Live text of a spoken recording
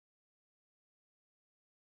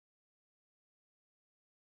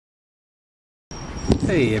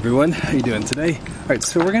Hey everyone, how you doing today? Alright,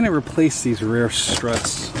 so we're going to replace these rear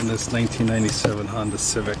struts in this 1997 Honda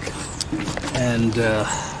Civic. And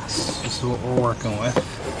this is what we're working with.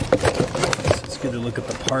 So it's good to look at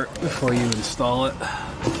the part before you install it.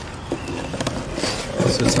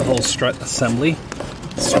 So it's a whole strut assembly.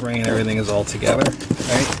 The spring and everything is all together,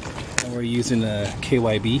 right? And we're using a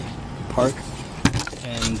KYB part.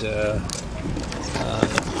 And the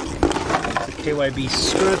KYB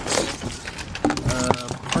Strut.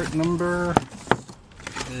 Part number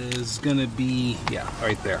is gonna be, yeah,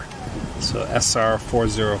 right there. So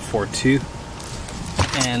SR4042,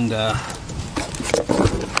 and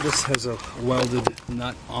this has a welded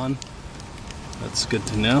nut on. That's good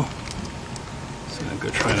to know. So I'm gonna go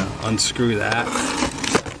try to unscrew that.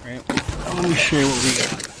 Right. Let me show you what we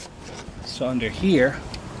got. So under here,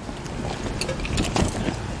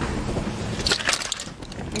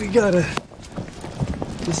 we got a.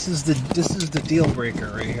 This is the deal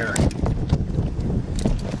breaker right here.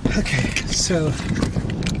 Okay, so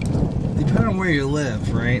depending on where you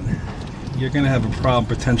live, right, you're gonna have a problem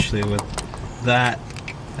potentially with that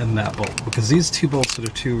and that bolt, because these two bolts are the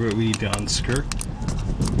two we need to unscrew,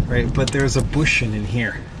 right? But there's a bushing in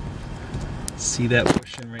here. See that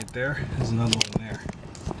bushing right there? There's another one there.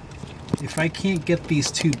 If I can't get these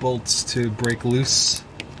two bolts to break loose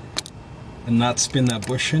and not spin that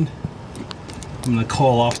bushing, I'm going to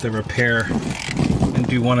call off the repair and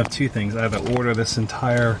do one of two things. Either order this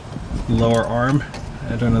entire lower arm,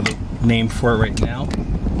 I don't know the name for it right now,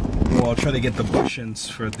 or I'll try to get the bushings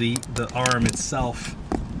for the arm itself,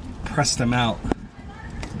 press them out,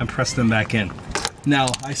 and press them back in. Now,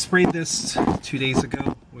 I sprayed this 2 days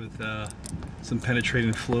ago with some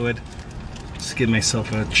penetrating fluid, just to give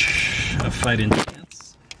myself a fighting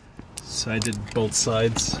chance. So I did both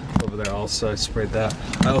sides over there also. I sprayed that.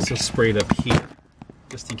 I also sprayed up here,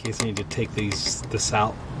 just in case I need to take this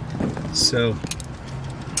out. So,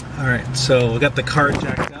 alright, so we got the car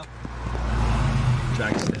jacked up.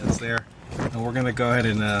 Jack stands there. And we're gonna go ahead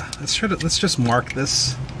and let's just mark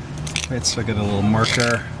this. Right, so I got a little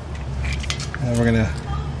marker. And we're gonna,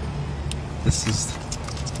 this is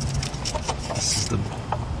the,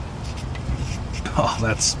 oh,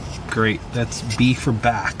 that's great. That's B for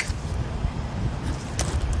back.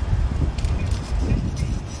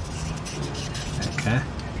 Okay,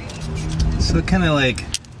 so kind of like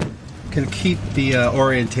can keep the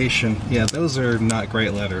orientation. Yeah, those are not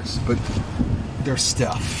great letters, but they're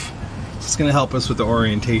stuff. It's going to help us with the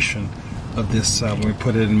orientation of this when we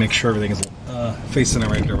put it and make sure everything is facing the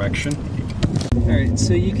right direction. Alright,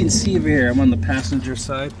 so you can see over here, I'm on the passenger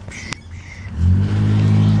side.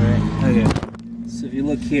 Alright, okay. So if you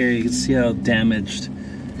look here, you can see how damaged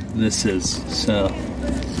this is. So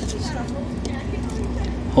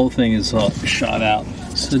whole thing is all shot out,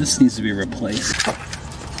 so this needs to be replaced.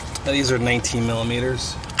 Now, these are 19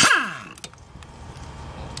 millimeters.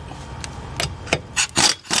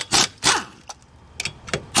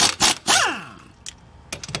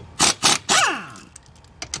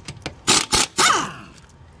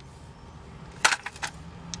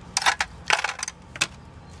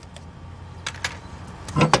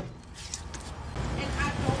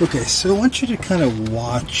 Okay, so I want you to kind of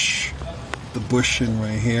watch the bushing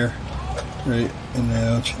right here, right, and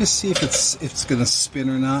I want you to see if it's going to spin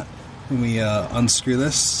or not when we unscrew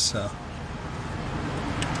this. So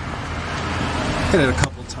hit it a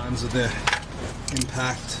couple times with the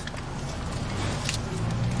impact.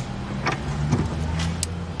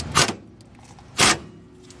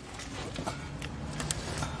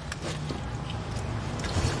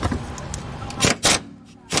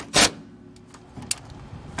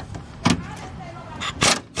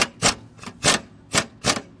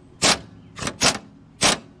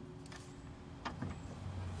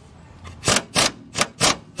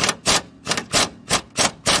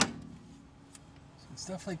 It's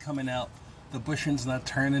definitely coming out. The bushing's not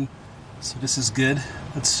turning, so this is good.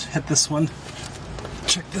 Let's hit this one.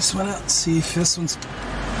 Check this one out. See if this one's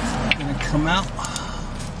gonna come out.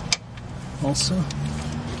 Also,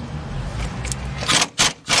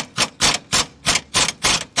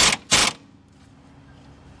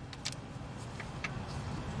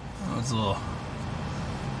 oh, it's a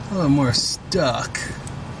little more stuck.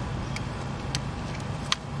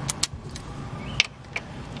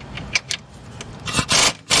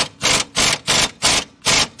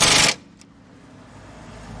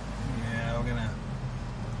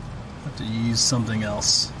 To use something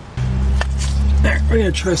else. There, we're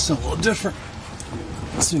gonna try something a little different.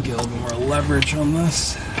 Let's get a little bit more leverage on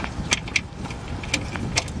this.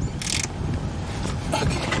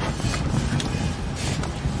 Okay.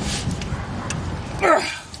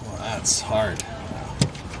 Well, that's hard.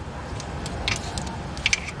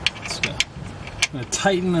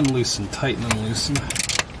 tighten and loosen, tighten and loosen.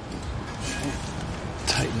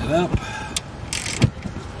 Tighten it up.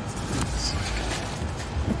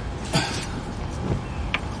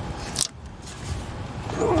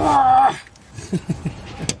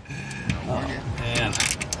 Oh man,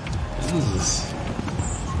 this is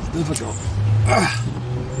difficult.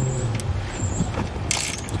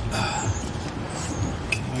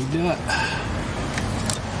 Can we do it?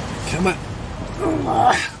 Come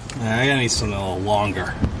on. I gotta need something a little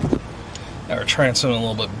longer. Now we're trying something a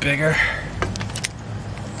little bit bigger.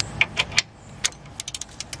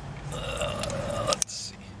 Let's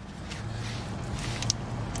see.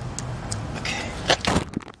 Okay.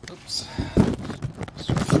 Oops.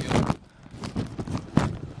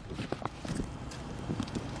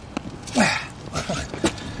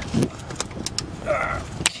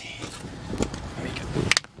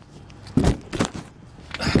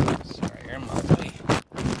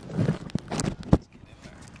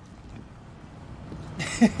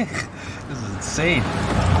 This is insane.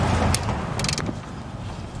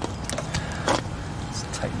 Let's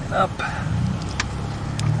tighten it up.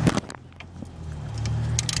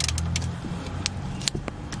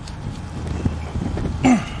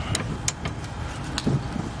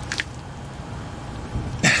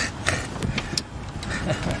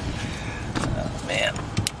 Oh man.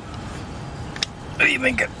 What do you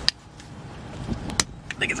think? I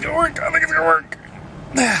think it's gonna work. I think it's gonna work.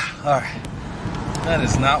 Alright. That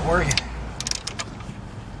is not working.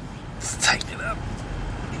 Let's tighten it up.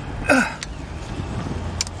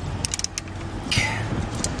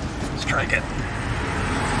 Let's try again.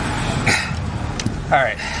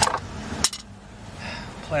 Alright.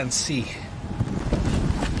 Plan C.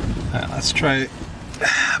 Let's try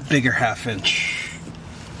a bigger 1/2 inch.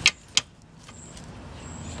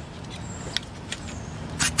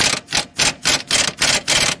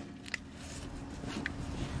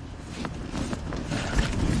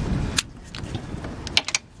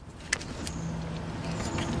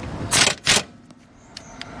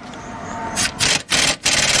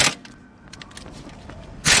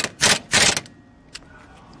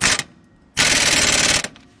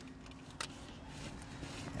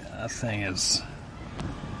 That thing is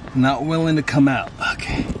not willing to come out.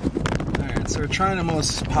 Okay. Alright, so we're trying the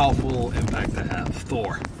most powerful impact I have,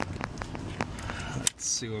 Thor. Let's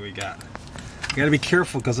see what we got. I gotta be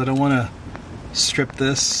careful because I don't want to strip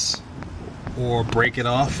this or break it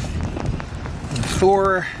off. And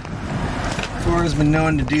Thor has been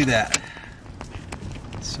known to do that.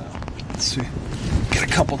 So, let's see. Get a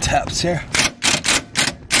couple taps here.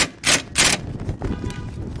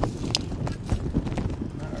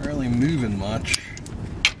 Moving much.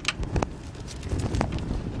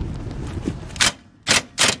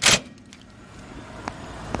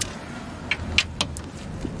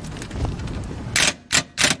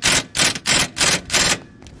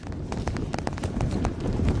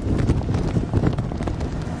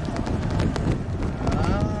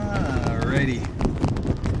 Alrighty.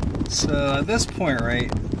 So at this point,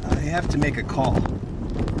 right, I have to make a call.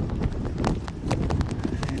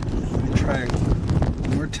 Let me try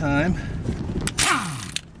one more time.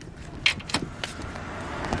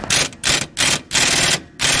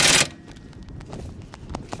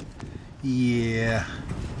 Yeah.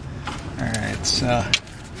 Alright, so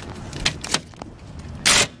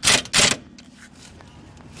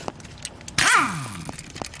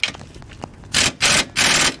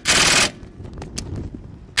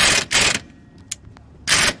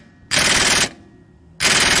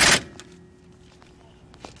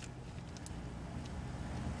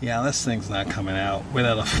yeah, this thing's not coming out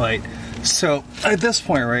without a fight. So at this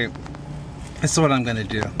point, right, this is what I'm gonna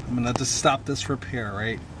do. I'm gonna just stop this repair,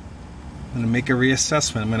 right? I'm gonna make a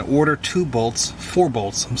reassessment. I'm gonna order 4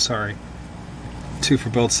 bolts, I'm sorry. 2 for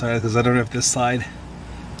both sides, because I don't know if this side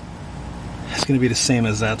is gonna be the same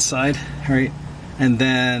as that side, right? And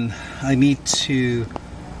then I need to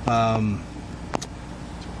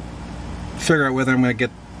figure out whether I'm gonna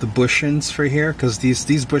get the bushings for here, because these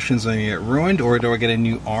bushings are gonna get ruined, or do I get a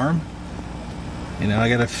new arm? You know, I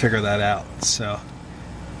gotta figure that out. So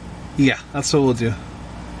yeah, that's what we'll do.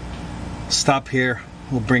 Stop here.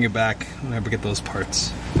 We'll bring it back whenever we get those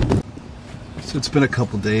parts. So it's been a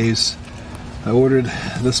couple days. I ordered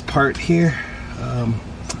this part here.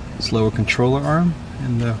 It's lower controller arm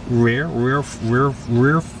and the rear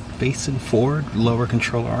facing forward lower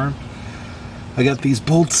controller arm. I got these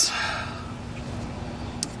bolts,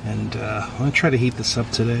 and I'm gonna try to heat this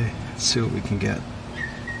up today. See what we can get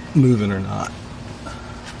moving or not.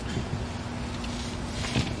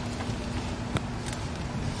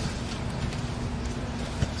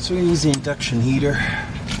 So we're gonna use the induction heater.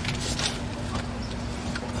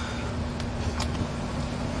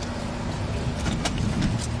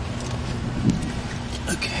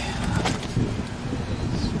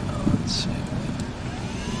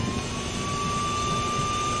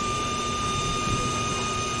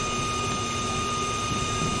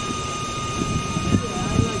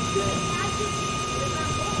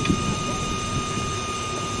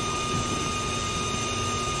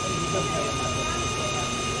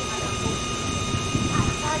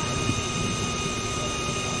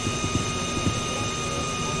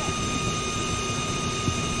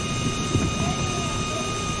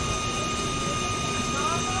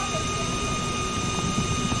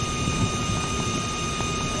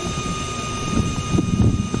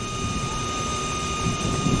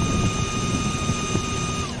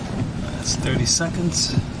 30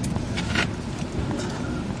 seconds.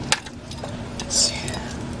 Let's see.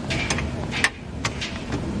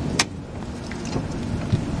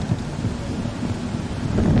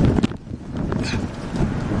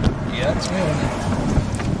 Yeah, it's moving.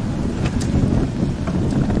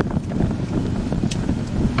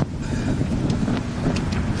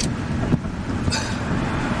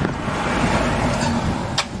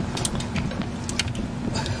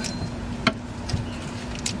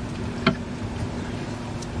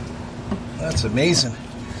 That's amazing.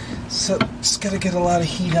 So it's got to get a lot of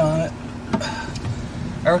heat on it.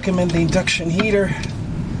 I recommend the induction heater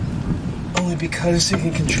only because you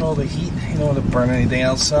can control the heat. You don't want to burn anything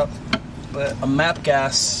else up. But a map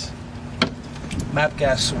gas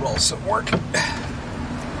would also work.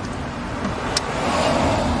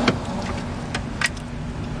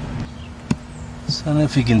 So I don't know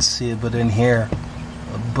if you can see it, but in here,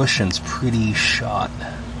 the bushing's pretty shot.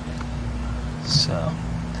 So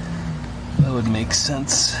that would make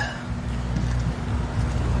sense.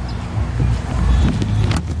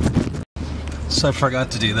 So I forgot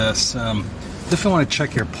to do this. Definitely want to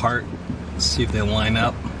check your part, see if they line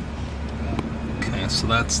up. Okay, so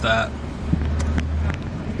that's that.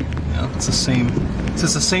 Yeah, it's the same. It's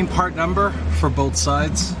just the same part number for both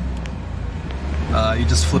sides. You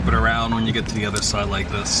just flip it around when you get to the other side like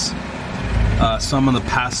this. So I'm on the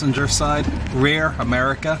passenger side, rear,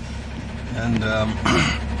 America, and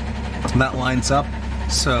that lines up.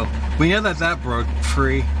 So we know that that broke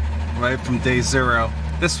free right from day 0.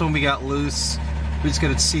 This one we got loose. We just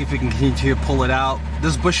gotta see if we can continue to pull it out.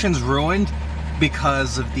 This bushing's ruined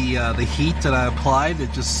because of the heat that I applied.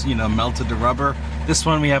 It just, you know, melted the rubber. This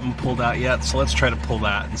one we haven't pulled out yet, so let's try to pull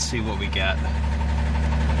that and see what we get.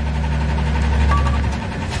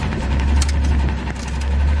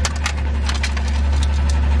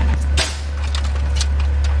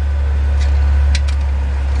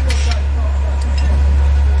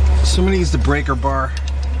 So I'm gonna use the breaker bar.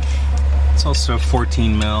 It's also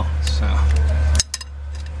 14 mil, so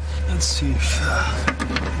let's see if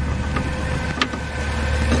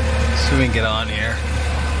so we can get on here.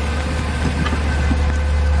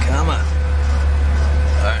 Come on.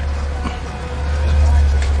 Alright.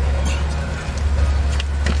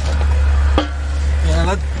 Yeah,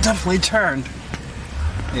 that definitely turned.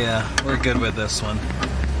 Yeah, we're good with this one.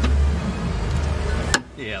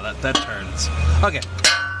 Yeah, that turns. Okay.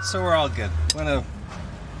 So we're all good. I'm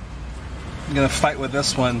gonna fight with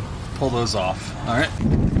this one, pull those off. All right.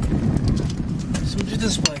 So we'll do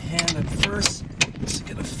this by hand at first, just to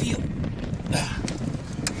get a feel.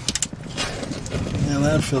 Yeah,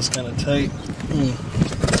 that feels kind of tight.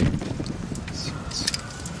 So it's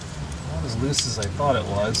not as loose as I thought it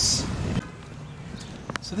was.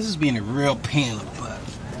 So this is being a real pain in the butt.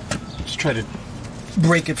 Just try to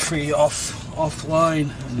break it free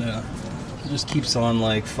offline, and it just keeps on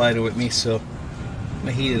like fighting with me. So I'm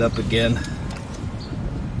gonna heat it up again.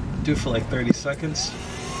 Do it for like 30 seconds.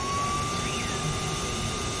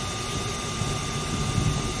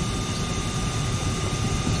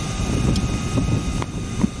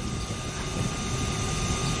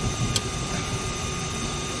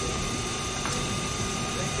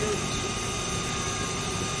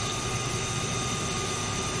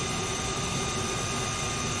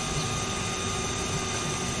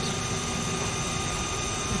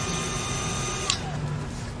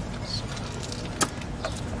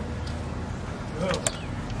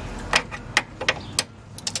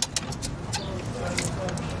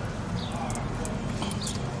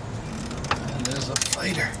 And there's a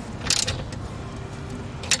fighter.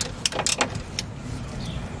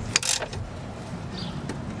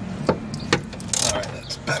 Alright,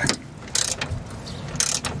 that's better.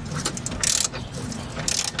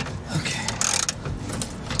 Okay.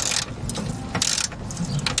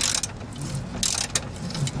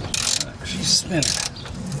 She's spinning.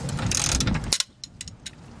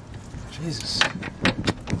 Jesus.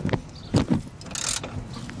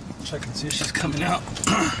 Check and see if she's coming out.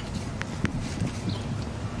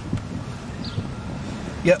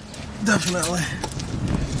 Yep, definitely.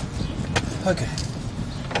 Okay.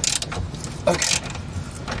 Okay.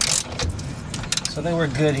 So I think we're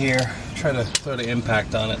good here. Try to throw the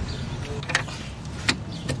impact on it.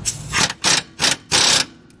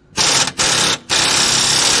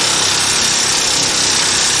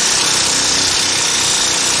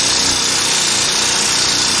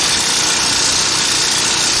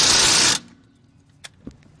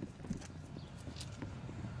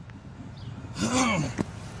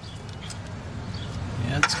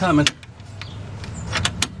 Yeah, it's coming.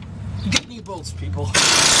 Get new bolts, people.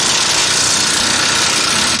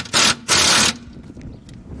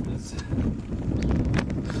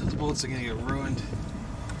 bolts are gonna get ruined.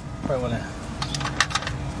 Probably wanna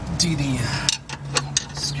do the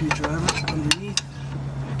screwdriver underneath.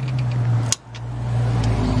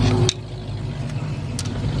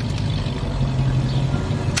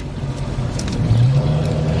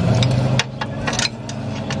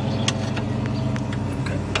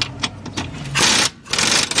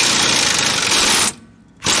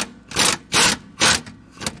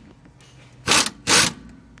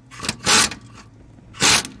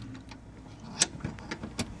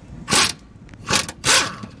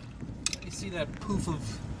 See that poof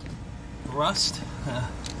of rust?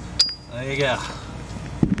 There you go.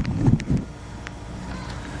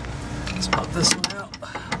 Let's pop this one out.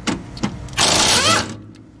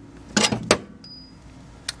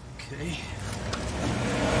 Okay.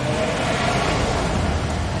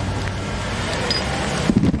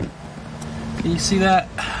 Can you see that?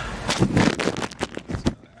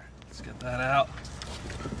 Let's get that out.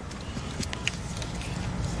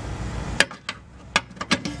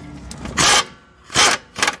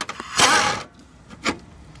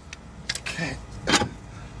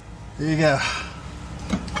 There you go.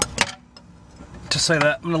 Just like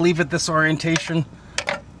that. I'm going to leave it this orientation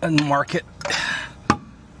and mark it.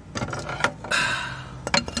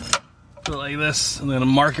 Do it like this. I'm going to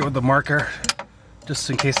mark it with the marker just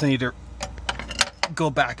in case I need to go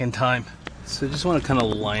back in time. So I just want to kind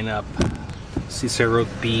of line up. See, so I wrote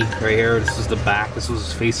B right here. This is the back. This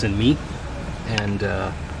was facing me. And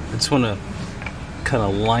I just want to kind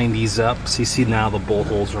of line these up. So you see now the bolt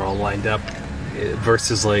holes are all lined up.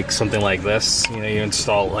 Versus like something like this, you know, you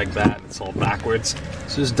install it like that, it's all backwards.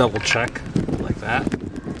 So just double check like that.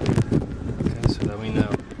 Okay, so that we know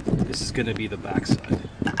this is going to be the back side.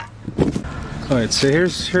 Alright, so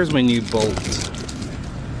here's my new bolt.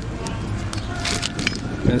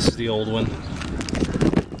 This is the old one.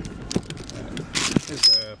 Here's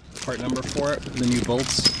a part number for it, the new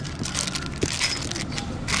bolts.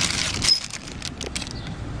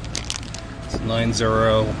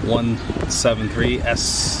 90173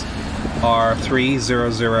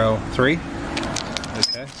 SR3003.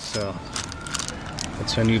 Okay, so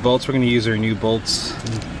that's our new bolts. We're going to use our new bolts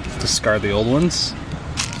and discard the old ones.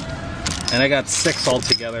 And I got 6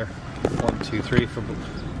 altogether. 1, 2, 3 for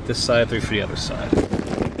this side, 3 for the other side.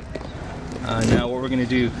 Now what we're going to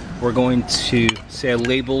do, we're going to, say I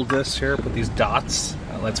labeled this here, put these dots.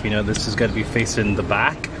 That lets me know this is going to be facing the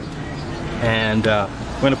back. And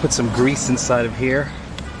we're going to put some grease inside of here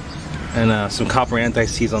and some copper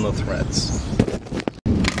anti-seize on the threads.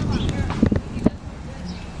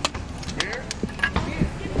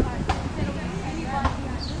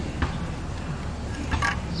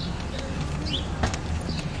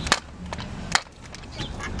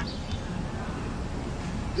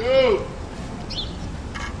 Go!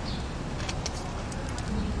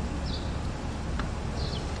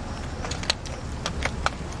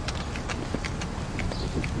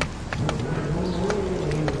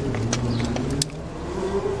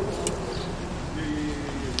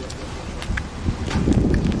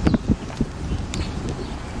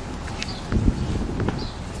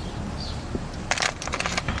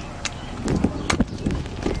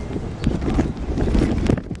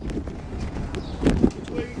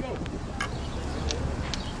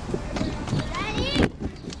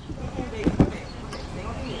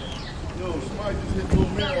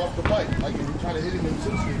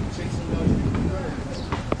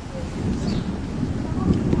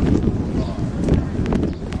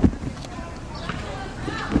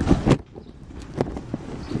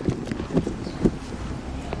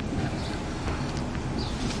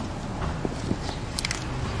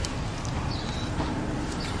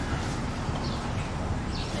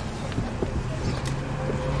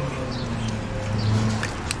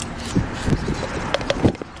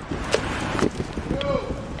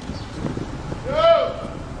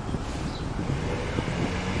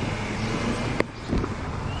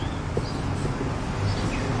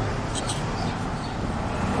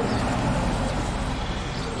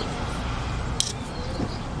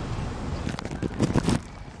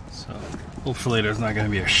 Hopefully there's not going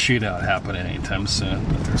to be a shootout happening anytime soon,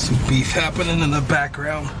 but there's some beef happening in the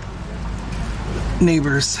background.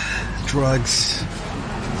 Neighbors, drugs.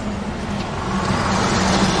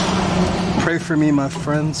 Pray for me, my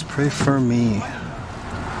friends, pray for me.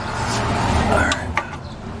 Alright.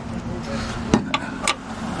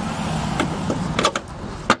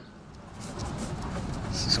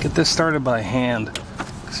 Let's get this started by hand,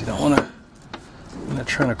 because you don't want to, I'm not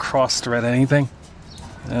trying to cross thread anything.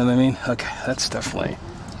 You know what I mean? Okay, that's definitely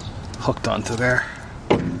hooked onto there.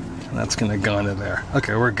 And that's going to go into there.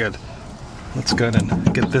 Okay, we're good. Let's go ahead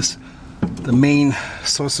and get this the main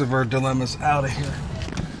source of our dilemmas out of here.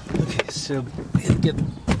 Okay, so we have to get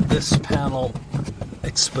this panel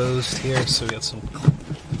exposed here, so we got some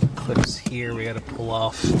clips here we got to pull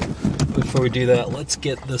off. Before we do that, let's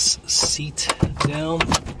get this seat down.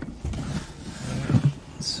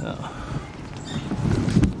 So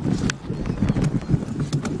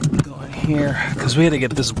go in here, because we had to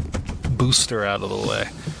get this booster out of the way,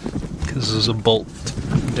 because there's a bolt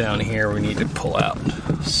down here we need to pull out.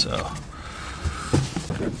 So,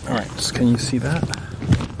 all right, so can you see that?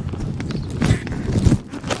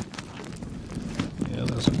 Yeah,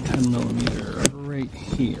 there's a 10mm right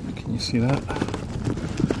here. Can you see that?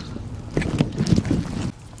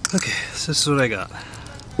 Okay, so this is what I got.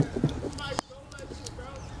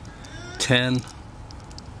 10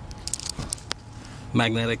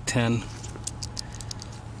 magnetic 10.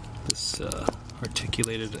 This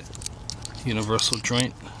articulated universal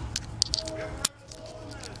joint.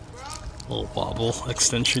 Little wobble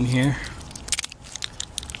extension here.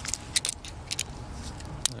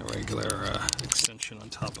 A regular extension on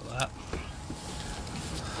top of that.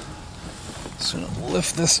 So I'm gonna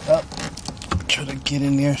lift this up, try to get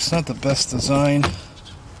in there. It's not the best design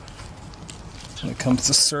when it comes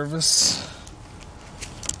to service.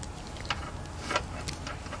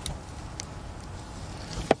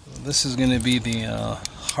 This is going to be the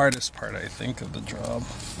hardest part, I think, of the job.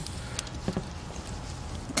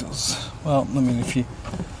 Because, well, I mean, if you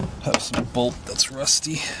have some bolt that's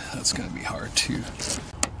rusty, that's going to be hard too.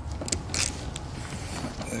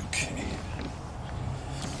 Okay.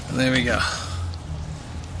 And there we go.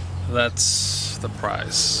 That's the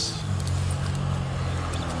prize.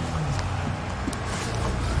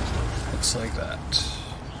 Looks like that.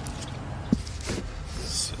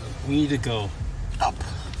 So we need to go up.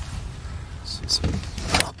 So it's an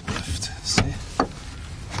uplift, see?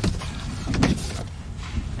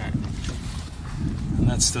 Alright. And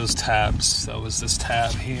that's those tabs. That was this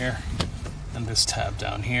tab here, and this tab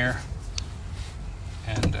down here.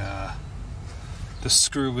 And the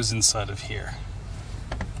screw was inside of here.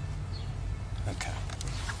 Okay.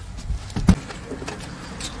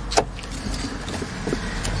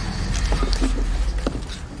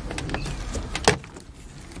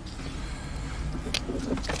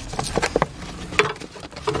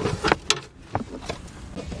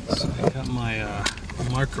 So I got my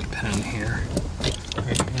marker pen here.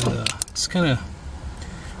 Right, and it's kind of,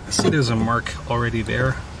 I see there's a mark already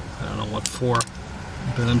there. I don't know what for,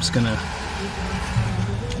 but I'm just gonna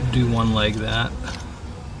do one like that.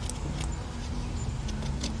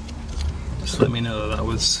 Just let me know that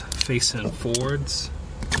was facing forwards,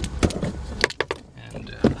 and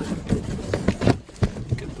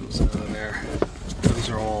get those out of there. Those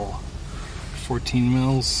are all 14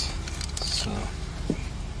 mils, so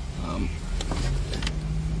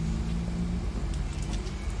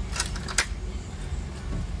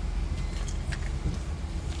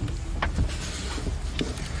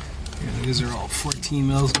these are all 14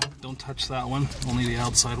 mils. Don't touch that one, only the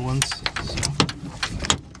outside ones. So.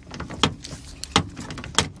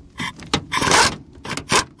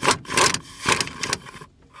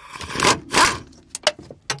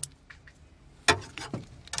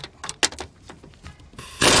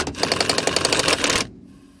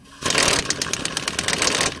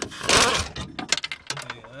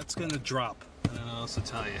 Yeah, that's gonna drop. I don't know what else to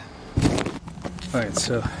tell you. Alright,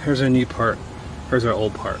 so here's our new part. Here's our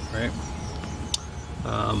old part, right?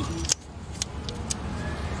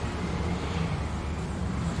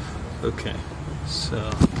 Okay, so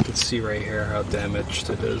you can see right here how damaged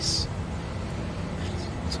it is.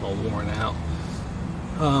 It's all worn out.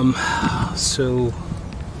 So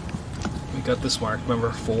we got this mark.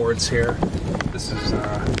 Remember, forwards here. This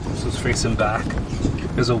is facing back.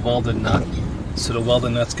 There's a welded nut, so the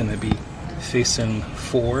welded nut's going to be facing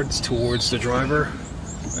forwards towards the driver.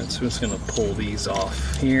 Right, so I'm just going to pull these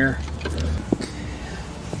off here.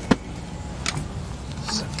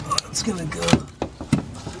 So it's going to go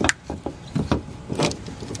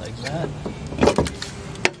like that.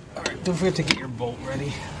 Alright, don't forget to get your bolt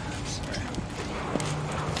ready. Sorry.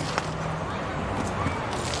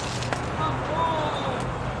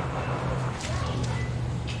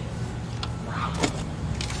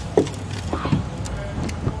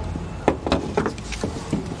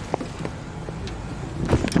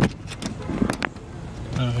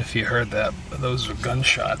 I don't know if you heard that, but those were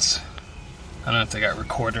gunshots. I don't know if they got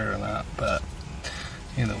recorded or not, but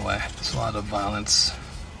either way, there's a lot of violence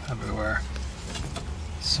everywhere.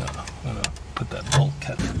 So I'm gonna put that bolt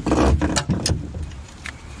cut.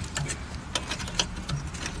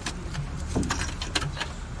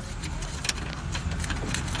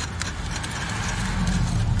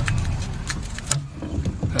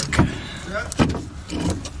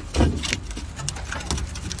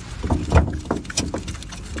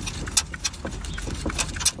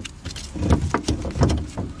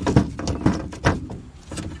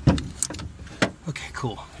 Okay,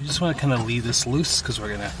 cool. You just want to kind of leave this loose because we're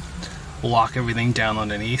going to lock everything down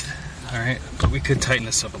underneath. Alright, but we could tighten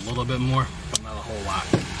this up a little bit more, but not a whole lot.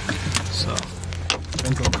 So,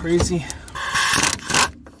 don't go crazy.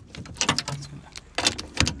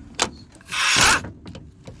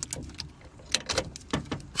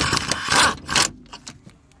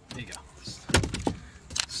 There you go.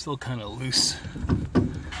 Still kind of loose.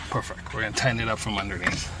 Perfect. We're going to tighten it up from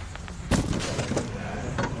underneath.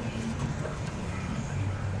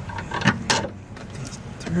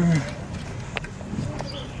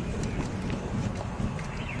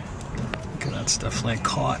 Okay, that's definitely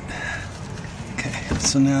caught. Okay,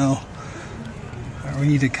 so now we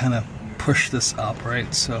need to kind of push this up,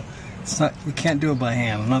 right? So it's not, we can't do it by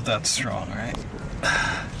hand. I'm not that strong, right?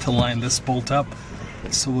 To line this bolt up.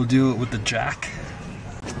 So we'll do it with the jack.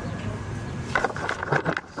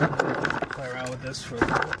 Play around with this for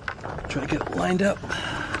try to get it lined up.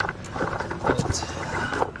 But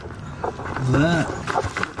that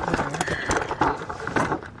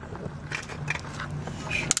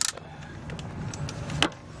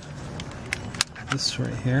this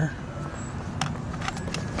right here,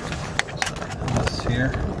 this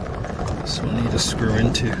here, so we'll need to screw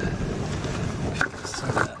into.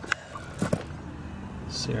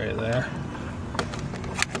 See right there,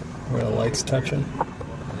 where the light's touching.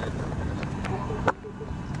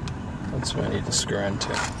 That's where I need to screw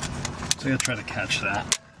into. So I'm gonna try to catch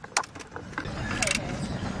that.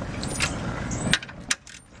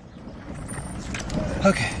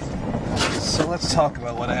 Okay, so let's talk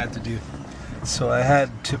about what I had to do. So I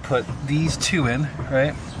had to put these two in,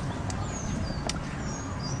 right?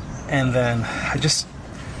 And then I just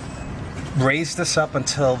raised this up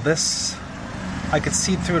until this, I could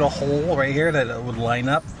see through the hole right here that it would line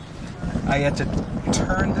up. I had to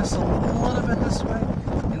turn this a little bit this way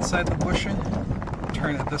inside the bushing,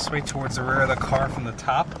 turn it this way towards the rear of the car from the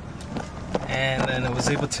top, and then I was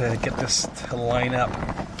able to get this to line up.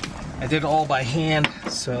 I did it all by hand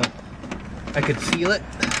so I could feel it.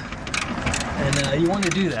 And you want to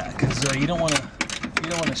do that because you don't want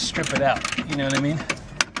to strip it out. You know what I mean?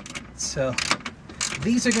 So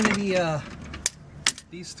these are going to be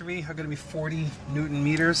these three are going to be 40 Newton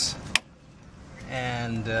meters,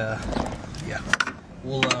 and yeah,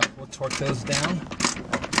 we'll torque those down.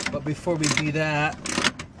 But before we do that,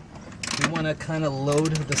 we want to kind of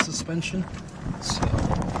load the suspension. So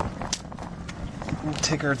we'll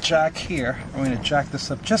take our jack here. We're going to jack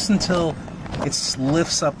this up just until it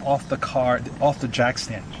lifts up off the car, off the jack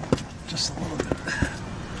stand, just a little bit.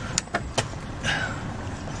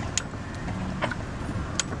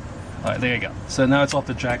 All right, there you go. So now it's off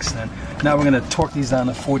the jack stand. Now we're going to torque these down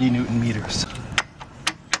to 40 Newton meters.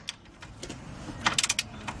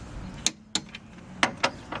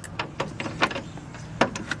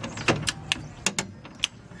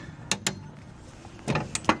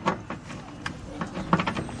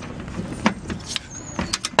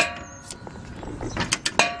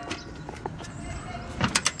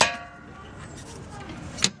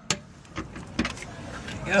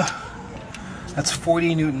 Yeah, that's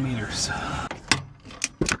 40 Newton meters.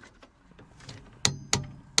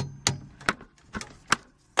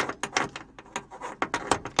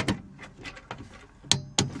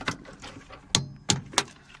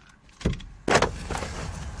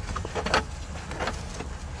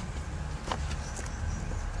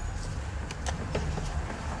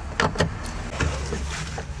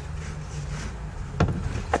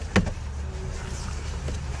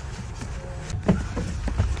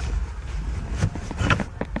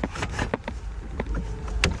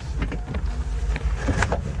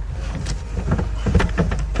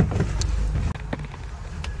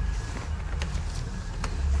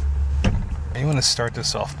 You want to start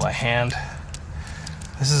this off by hand.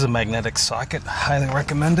 This is a magnetic socket. Highly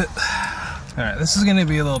recommend it. Alright, this is going to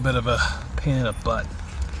be a little bit of a pain in the butt.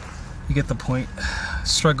 You get the point.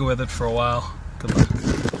 Struggle with it for a while. Good luck.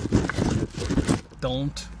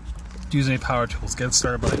 Don't use any power tools. Get it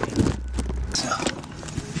started by hand. So,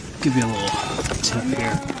 give you a little tip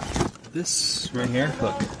here. This right here,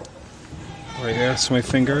 look. Right here, that's where my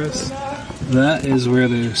finger is. That is where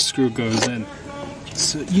the screw goes in.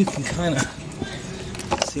 So you can kind of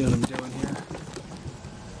see what I'm doing here.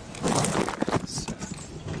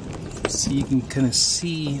 So you can kind of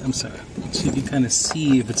see, so you can kind of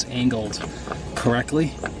see if it's angled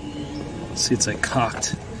correctly. See, it's like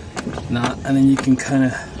cocked, not, and then you can kind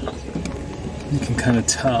of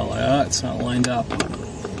tell, like, oh, it's not lined up.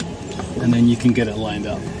 and then you can get it lined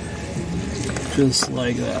up. Just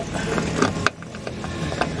like that.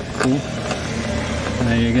 Cool. And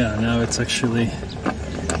there you go. Now it's actually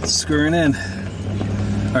screwing in.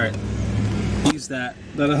 Alright. Use that.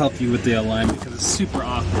 That'll help you with the alignment because it's super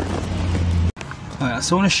awkward. Alright,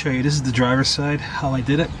 so I want to show you. This is the driver's side, how I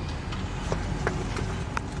did it.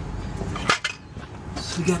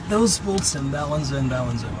 So we got those bolts in, that one's in, that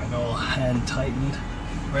one's in. Right, all hand tightened.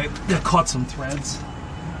 Right? I caught some threads.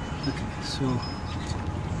 Okay, so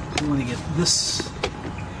we want to get this.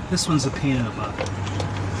 This one's a pain in the butt.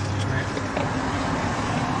 Right?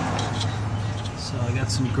 So I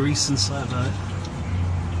got some grease inside of it.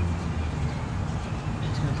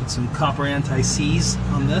 So I put some copper anti-seize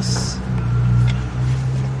on this.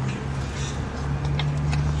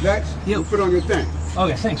 Lex, you put on your thing.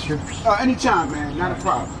 Okay, thanks, Drew. Anytime, man. Not a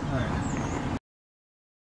problem. All right.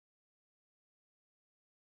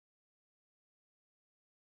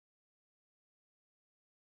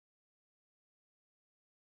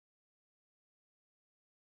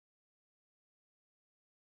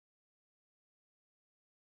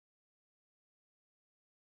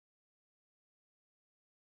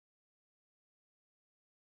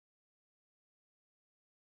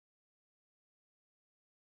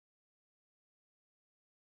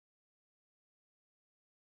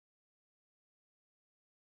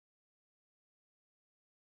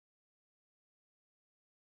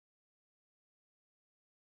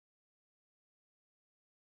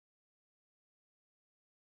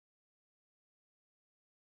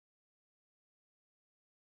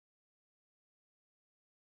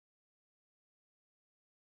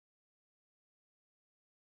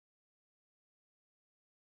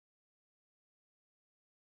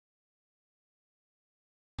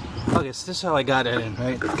 Okay, so this is how I got it in,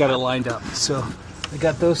 right? Got it lined up. So I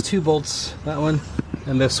got those two bolts, that one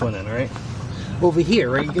and this one in, right? Over here,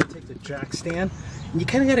 right, you gotta take the jack stand and you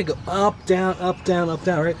kind of gotta go up, down, up, down, up,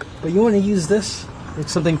 down, right? But you want to use this,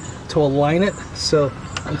 it's something to align it. So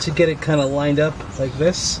once you get it kind of lined up like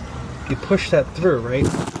this, you push that through, right?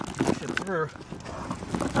 Push it through,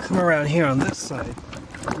 come around here on this side.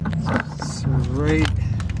 So right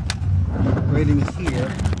in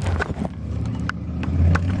here.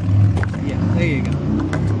 There you go.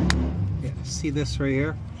 Yeah, see this right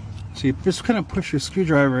here? So you just kind of push your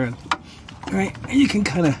screwdriver in, right? And you can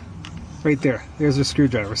kind of, right there. There's a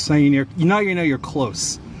screwdriver. So you know you're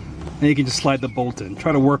close. And you can just slide the bolt in.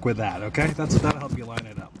 Try to work with that, okay? That'll help you line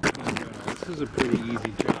it up. This is a pretty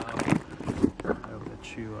easy job. I hope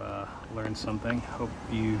that you learned something. Hope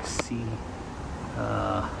you see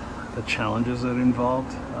the challenges that are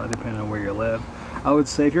involved, depending on where you live. I would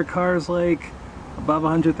say if your car is like above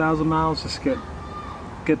 100,000 miles, just get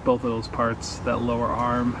both of those parts, that lower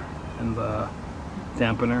arm and the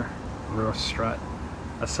dampener, rear strut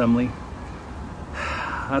assembly.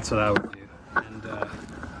 That's what I would do. And get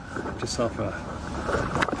yourself a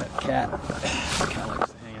pet cat. The cat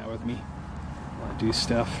likes to hang out with me while I do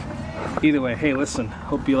stuff. Either way, hey, listen,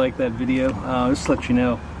 hope you liked that video. Just to let you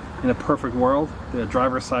know, in a perfect world, the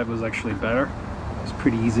driver's side was actually better. It was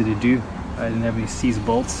pretty easy to do. I didn't have any seized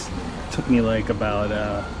bolts. Took me like about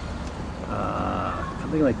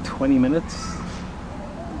something like 20 minutes.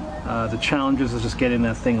 The challenges is just getting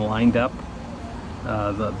that thing lined up,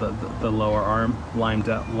 the lower arm lined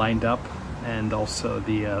up, and also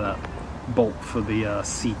the bolt for the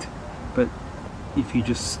seat. But if you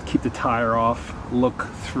just keep the tire off, look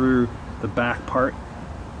through the back part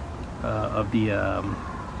of the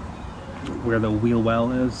where the wheel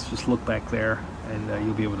well is, just look back there, and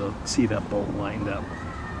you'll be able to see that bolt lined up.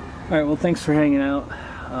 Alright, well, thanks for hanging out.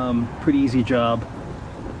 Pretty easy job.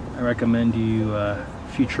 I recommend you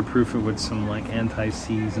future-proof it with some like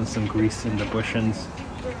anti-seize and some grease in the bushings.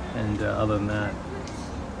 And other than that,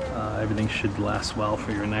 everything should last well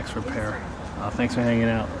for your next repair. Thanks for hanging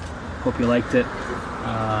out. Hope you liked it.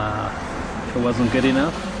 If it wasn't good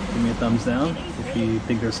enough, give me a thumbs down. If you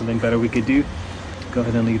think there's something better we could do, go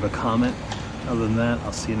ahead and leave a comment. Other than that,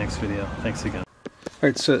 I'll see you next video. Thanks again.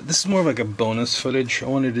 Alright, so this is more of like a bonus footage. I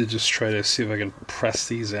wanted to just try to see if I can press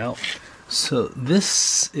these out. So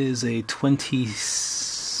this is a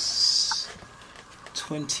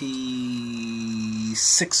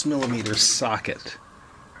 26 millimeter socket,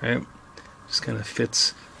 right? Just kind of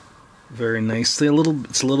fits very nicely.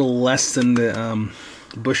 It's a little less than the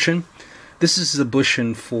bushing. This is the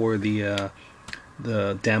bushing for the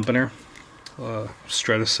dampener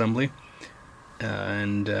strut assembly,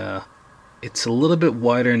 and it's a little bit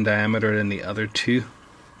wider in diameter than the other two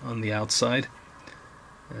on the outside,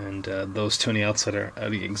 and those two on the outside are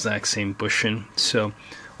the exact same bushing. So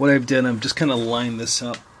what I've done, I've just kind of lined this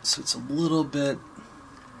up so it's a little bit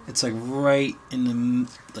It's like right in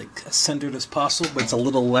the like as centered as possible, but it's a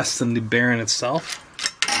little less than the bearing itself.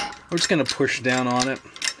 We're just gonna push down on it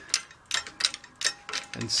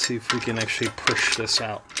and see if we can actually push this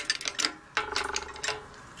out.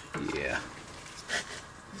 Yeah.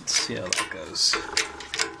 Let's see how that goes.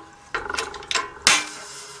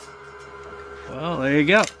 Well, there you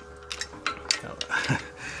go.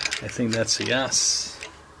 I think that's a yes.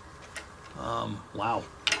 Wow.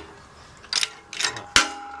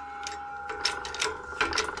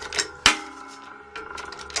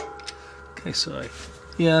 Okay, so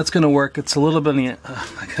yeah, it's gonna work. It's a little bit.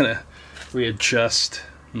 I gotta readjust.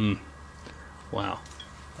 Wow,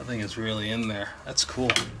 that thing is really in there. That's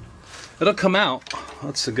cool. It'll come out.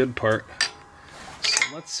 That's the good part. So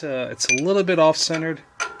let's. It's a little bit off-centered.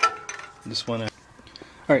 Just wanna.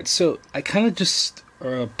 All right, so I kind of just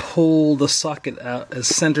pull the socket out as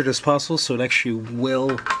centered as possible, so it actually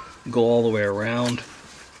will go all the way around.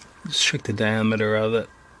 Just check the diameter of it.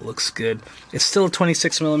 Looks good. It's still a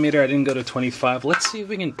 26 millimeter. I didn't go to 25. Let's see if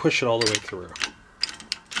we can push it all the way through.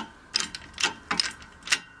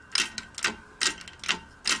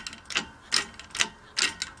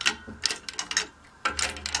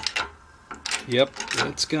 Yep,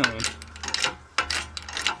 it's going.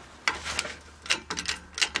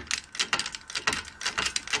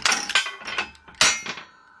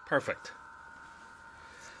 Perfect.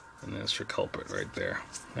 And that's your culprit right there.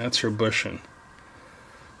 That's your bushing.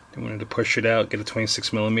 You wanted to push it out, get a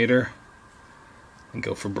 26 millimeter, and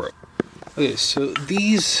go for broke. Okay, so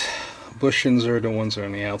these bushings are the ones that are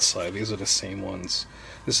on the outside. These are the same ones.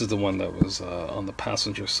 This is the one that was on the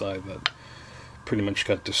passenger side that pretty much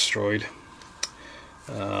got destroyed.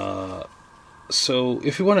 So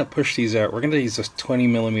if you want to push these out, we're going to use a 20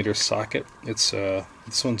 millimeter socket. It's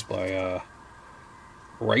this one's by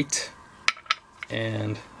Right,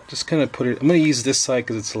 and just kind of put it. I'm going to use this side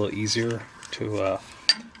because it's a little easier to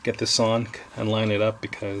get this on and line it up,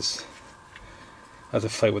 because I have to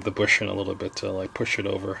fight with the bushing a little bit to like push it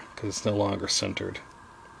over because it's no longer centered.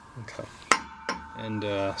 Okay, and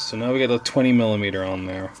so now we got a 20 millimeter on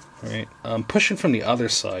there. Right, I'm pushing from the other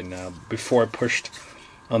side now. Before I pushed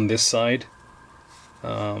on this side,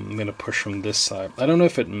 I'm gonna push from this side. I don't know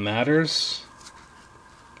if it matters,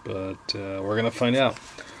 but we're gonna find out.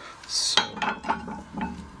 So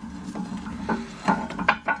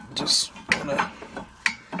just gonna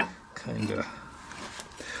kind of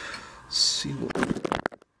see what.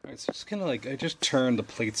 Alright, so just kind of like I just turned the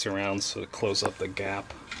plates around so to close up the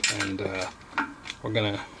gap, and we're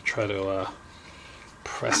gonna try to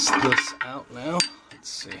press this out now. Let's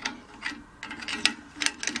see.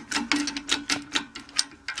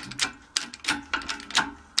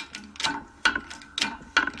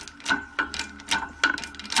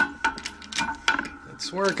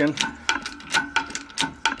 It's working.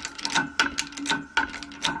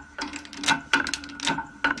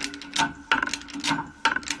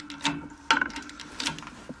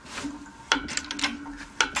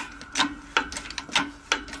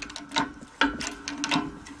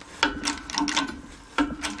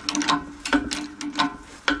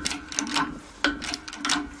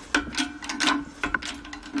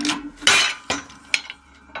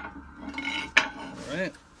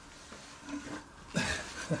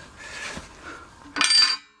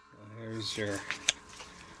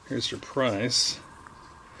 Here's your prize.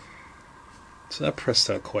 So that pressed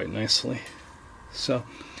out quite nicely. So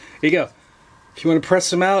here you go. If you want to press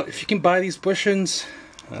them out, if you can buy these bushings,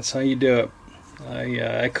 that's how you do it.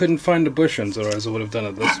 I couldn't find the bushings, otherwise I would have done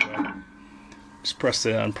it this way. Just pressed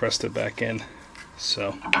it on, pressed it back in.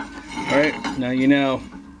 So, alright, now you know.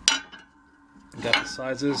 You got the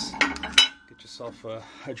sizes. Get yourself a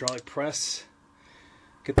hydraulic press.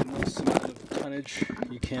 Get the most amount of tonnage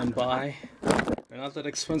you can buy. They're not that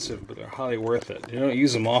expensive, but they're highly worth it. You don't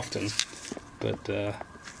use them often, but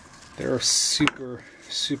they're super,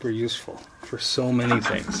 super useful for so many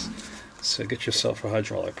things. So get yourself a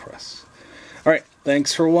hydraulic press. Alright,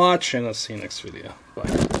 thanks for watching. I'll see you next video.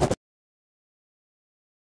 Bye.